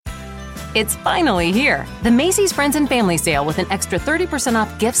It's finally here. The Macy's Friends and Family Sale with an extra 30%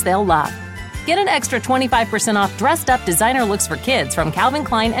 off gifts they'll love. Get an extra 25% off dressed-up designer looks for kids from Calvin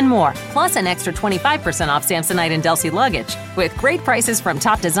Klein and more, plus an extra 25% off Samsonite and Delsey luggage. With great prices from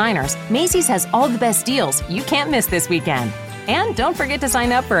top designers, Macy's has all the best deals you can't miss this weekend. And don't forget to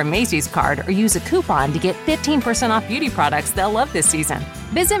sign up for a Macy's card or use a coupon to get 15% off beauty products they'll love this season.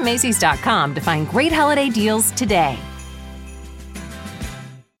 Visit Macys.com to find great holiday deals today.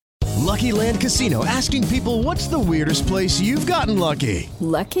 Lucky Land Casino, asking people, what's the weirdest place you've gotten lucky?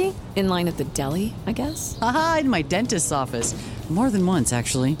 Lucky? In line at the deli, I guess? Aha, in my dentist's office. More than once,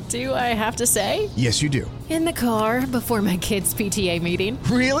 actually. Do I have to say? Yes, you do. In the car before my kids' PTA meeting.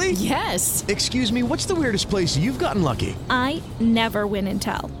 Really? Yes. Excuse me, what's the weirdest place you've gotten lucky? I never win and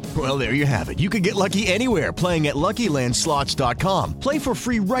tell. Well, there you have it. You can get lucky anywhere, playing at LuckyLandSlots.com. Play for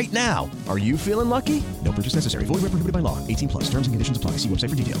free right now. Are you feeling lucky? No purchase necessary. Void where prohibited by law. 18 plus. Terms and conditions apply. See website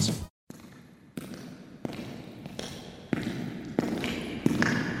for details.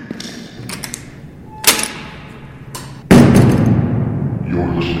 You're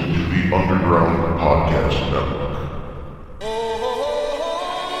listening to the Underground Podcast Network.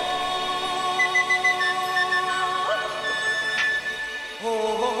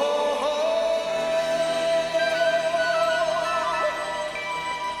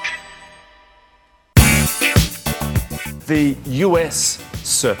 The US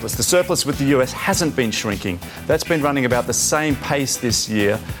surplus, the surplus with the US hasn't been shrinking. That's been running about the same pace this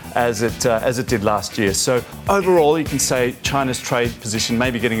year as it did last year. So overall, you can say China's trade position may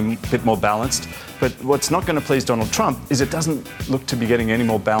be getting a bit more balanced. But what's not going to please Donald Trump is it doesn't look to be getting any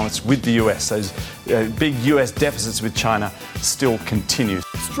more balance with the US. Those big US deficits with China still continue.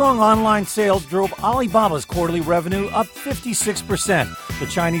 Strong online sales drove Alibaba's quarterly revenue up 56%. The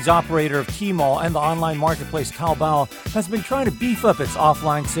Chinese operator of Tmall and the online marketplace Taobao has been trying to beef up its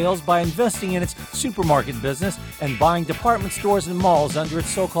offline sales by investing in its supermarket business and buying department stores and malls under its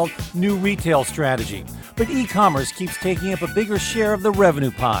so-called new retail strategy. But e-commerce keeps taking up a bigger share of the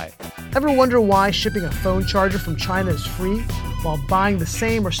revenue pie. Ever wonder why shipping a phone charger from China is free, while buying the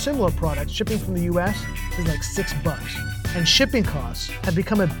same or similar product shipping from the US is like $6? And shipping costs have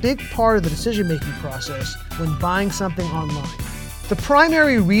become a big part of the decision-making process when buying something online. The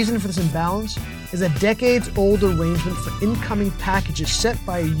primary reason for this imbalance is a decades-old arrangement for incoming packages set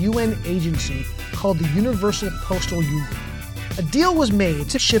by a UN agency called the Universal Postal Union. A deal was made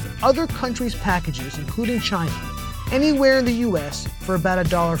to ship other countries' packages, including China, anywhere in the US for about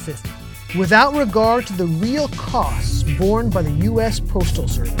 $1.50, without regard to the real costs borne by the US Postal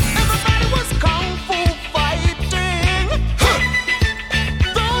Service. Everybody was kung fu fighting.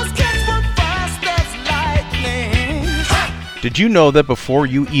 Those kids were fast as lightning. Did you know that before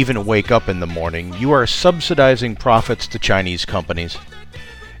you even wake up in the morning, you are subsidizing profits to Chinese companies?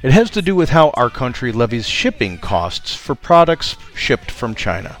 It has to do with how our country levies shipping costs for products shipped from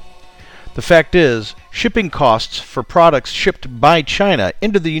China. The fact is, shipping costs for products shipped by China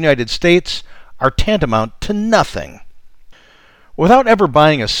into the United States are tantamount to nothing. Without ever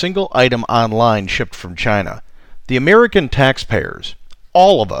buying a single item online shipped from China, the American taxpayers,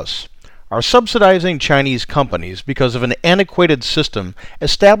 all of us, are subsidizing Chinese companies because of an antiquated system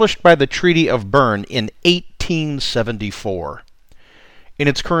established by the Treaty of Berne in 1874. In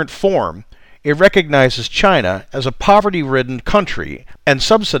its current form, it recognizes China as a poverty-ridden country and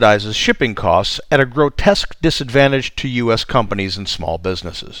subsidizes shipping costs at a grotesque disadvantage to U.S. companies and small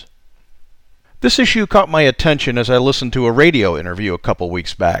businesses. This issue caught my attention as I listened to a radio interview a couple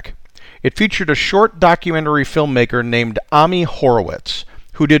weeks back. It featured a short documentary filmmaker named Ami Horowitz,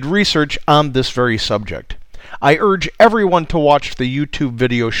 who did research on this very subject. I urge everyone to watch the YouTube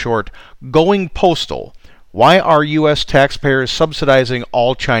video short, Going Postal: Why are U.S. taxpayers subsidizing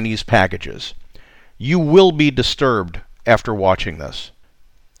all Chinese packages? You will be disturbed after watching this.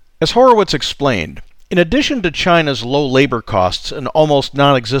 As Horowitz explained, in addition to China's low labor costs and almost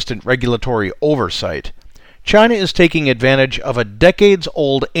non-existent regulatory oversight, China is taking advantage of a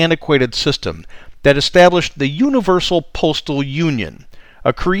decades-old antiquated system that established the Universal Postal Union,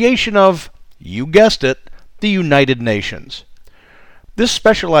 a creation of, you guessed it, the United Nations. This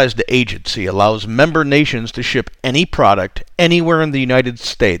specialized agency allows member nations to ship any product anywhere in the United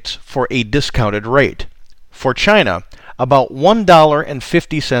States for a discounted rate. For China, about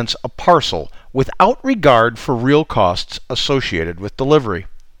 $1.50 a parcel without regard for real costs associated with delivery.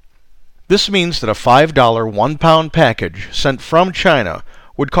 This means that a $5 1-pound package sent from China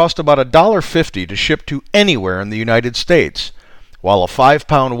would cost about $1.50 to ship to anywhere in the United States, while a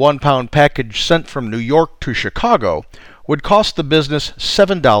 5-pound 1-pound package sent from New York to Chicago would cost the business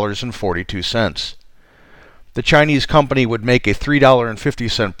 $7.42. The Chinese company would make a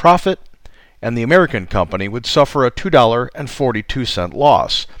 $3.50 profit, and the American company would suffer a $2.42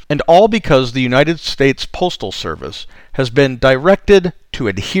 loss, and all because the United States Postal Service has been directed to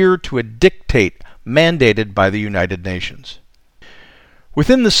adhere to a dictate mandated by the United Nations.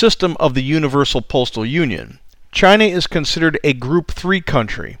 Within the system of the Universal Postal Union, China is considered a Group 3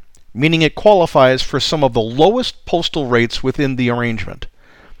 country, meaning it qualifies for some of the lowest postal rates within the arrangement.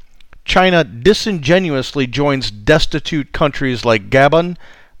 China disingenuously joins destitute countries like Gabon,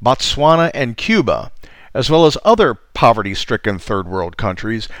 Botswana, and Cuba, as well as other poverty-stricken third world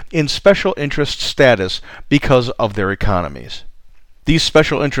countries, in special interest status because of their economies. These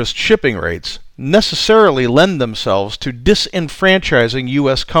special interest shipping rates necessarily lend themselves to disenfranchising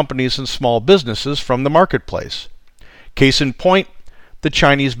U.S. companies and small businesses from the marketplace. Case in point, the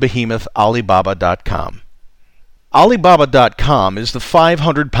Chinese behemoth Alibaba.com. Alibaba.com is the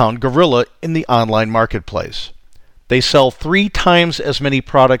 500-pound gorilla in the online marketplace. They sell 3 times as many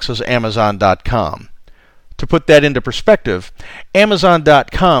products as Amazon.com. To put that into perspective,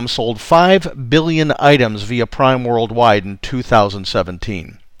 Amazon.com sold 5 billion items via Prime worldwide in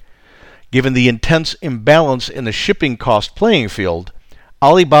 2017. Given the intense imbalance in the shipping cost playing field,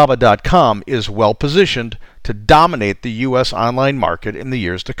 Alibaba.com is well positioned to dominate the U.S. online market in the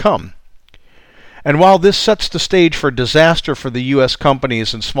years to come. And while this sets the stage for disaster for the U.S.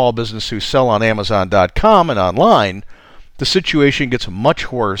 companies and small business who sell on Amazon.com and online, the situation gets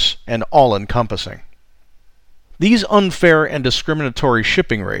much worse and all-encompassing. These unfair and discriminatory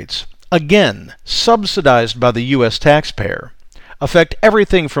shipping rates, again subsidized by the U.S. taxpayer, affect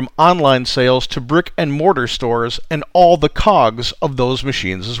everything from online sales to brick-and-mortar stores and all the cogs of those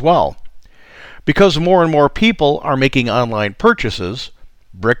machines as well. Because more and more people are making online purchases,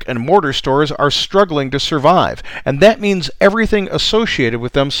 brick-and-mortar stores are struggling to survive, and that means everything associated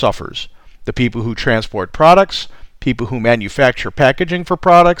with them suffers. The people who transport products, people who manufacture packaging for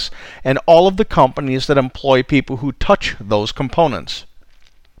products, and all of the companies that employ people who touch those components.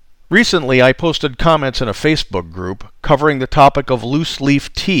 Recently, I posted comments in a Facebook group covering the topic of loose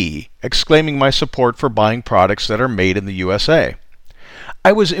leaf tea, exclaiming my support for buying products that are made in the USA.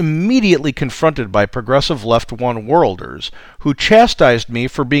 I was immediately confronted by progressive left one-worlders who chastised me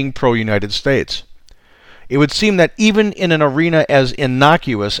for being pro-United States. It would seem that even in an arena as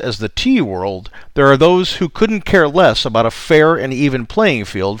innocuous as the tea world, there are those who couldn't care less about a fair and even playing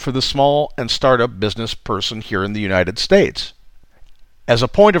field for the small and startup business person here in the United States. As a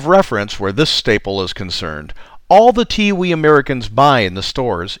point of reference where this staple is concerned, all the tea we Americans buy in the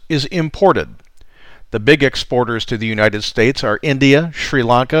stores is imported. The big exporters to the United States are India, Sri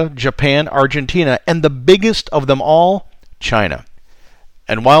Lanka, Japan, Argentina, and the biggest of them all, China.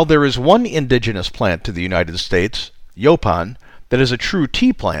 And while there is one indigenous plant to the United States, Yopan, that is a true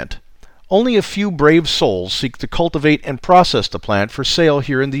tea plant, only a few brave souls seek to cultivate and process the plant for sale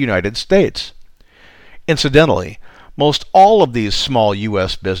here in the United States. Incidentally, most all of these small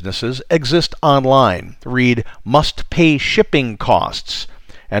U.S. businesses exist online, read must pay shipping costs,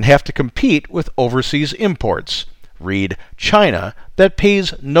 and have to compete with overseas imports, read China, that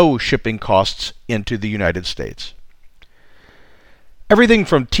pays no shipping costs into the United States. Everything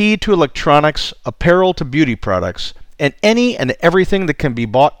from tea to electronics, apparel to beauty products, and any and everything that can be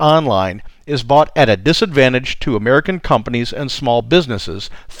bought online is bought at a disadvantage to American companies and small businesses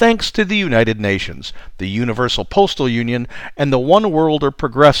thanks to the United Nations, the Universal Postal Union, and the one-worlder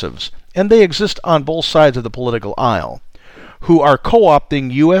progressives, and they exist on both sides of the political aisle, who are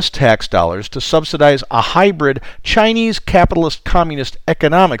co-opting U.S. tax dollars to subsidize a hybrid Chinese capitalist communist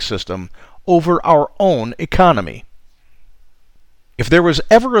economic system over our own economy. If there was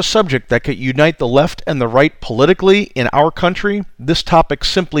ever a subject that could unite the left and the right politically in our country, this topic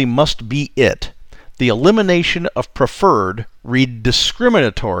simply must be it. The elimination of preferred, read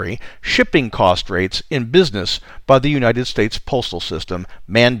discriminatory, shipping cost rates in business by the United States Postal System,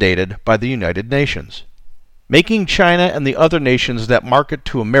 mandated by the United Nations. Making China and the other nations that market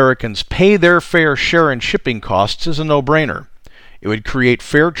to Americans pay their fair share in shipping costs is a no-brainer. It would create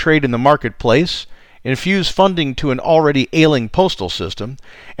fair trade in the marketplace, infuse funding to an already ailing postal system,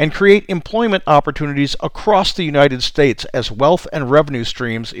 and create employment opportunities across the United States as wealth and revenue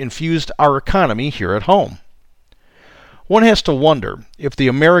streams infused our economy here at home. One has to wonder if the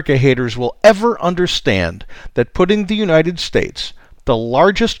America haters will ever understand that putting the United States, the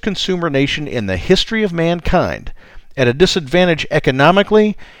largest consumer nation in the history of mankind, at a disadvantage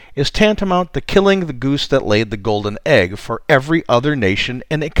economically is tantamount to killing the goose that laid the golden egg for every other nation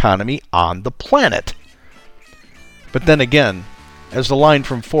and economy on the planet. But then again, as the line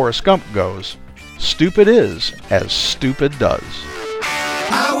from Forrest Gump goes, stupid is as stupid does.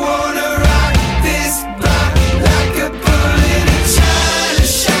 I wanna rock this block like a bullet in China.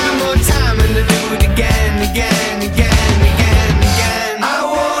 Shine more time in the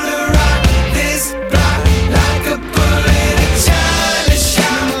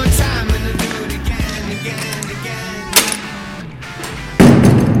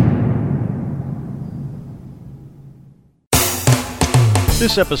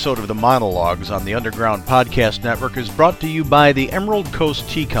This episode of the Monologues on the Underground Podcast Network is brought to you by the Emerald Coast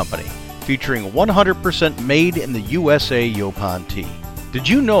Tea Company, featuring 100% made in the USA Yaupon tea. Did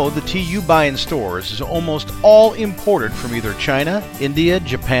you know the tea you buy in stores is almost all imported from either China, India,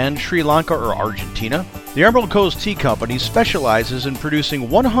 Japan, Sri Lanka, or Argentina? The Emerald Coast Tea Company specializes in producing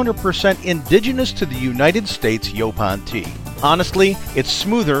 100% indigenous to the United States Yaupon tea. Honestly, it's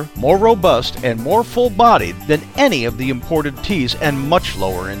smoother, more robust, and more full-bodied than any of the imported teas and much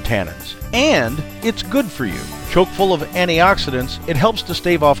lower in tannins. And it's good for you. Chock full of antioxidants, it helps to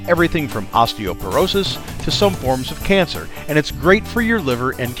stave off everything from osteoporosis to some forms of cancer, and it's great for your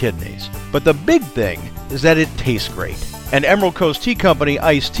liver and kidneys. But the big thing is that it tastes great. And Emerald Coast Tea Company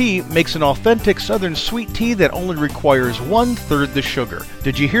iced tea makes an authentic southern sweet tea that only requires 1/3 the sugar.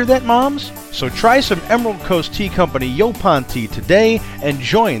 Did you hear that, moms? So try some Emerald Coast Tea Company Yaupon tea today and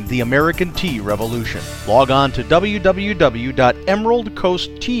join the American tea revolution. Log on to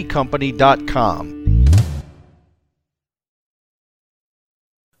www.emeraldcoastteacompany.com.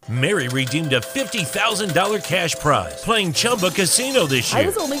 Mary redeemed a $50,000 cash prize playing Chumba Casino this year. I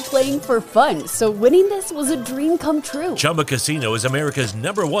was only playing for fun, so winning this was a dream come true. Chumba Casino is America's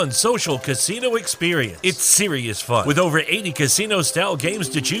 #1 social casino experience. It's serious fun. With over 80 casino-style games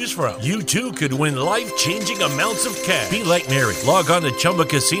to choose from, you too could win life-changing amounts of cash. Be like Mary. Log on to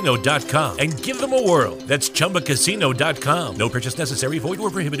ChumbaCasino.com and give them a whirl. That's ChumbaCasino.com. No purchase necessary. Void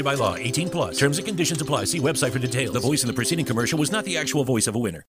where prohibited by law. 18+. Terms and conditions apply. See website for details. The voice in the preceding commercial was not the actual voice of a winner.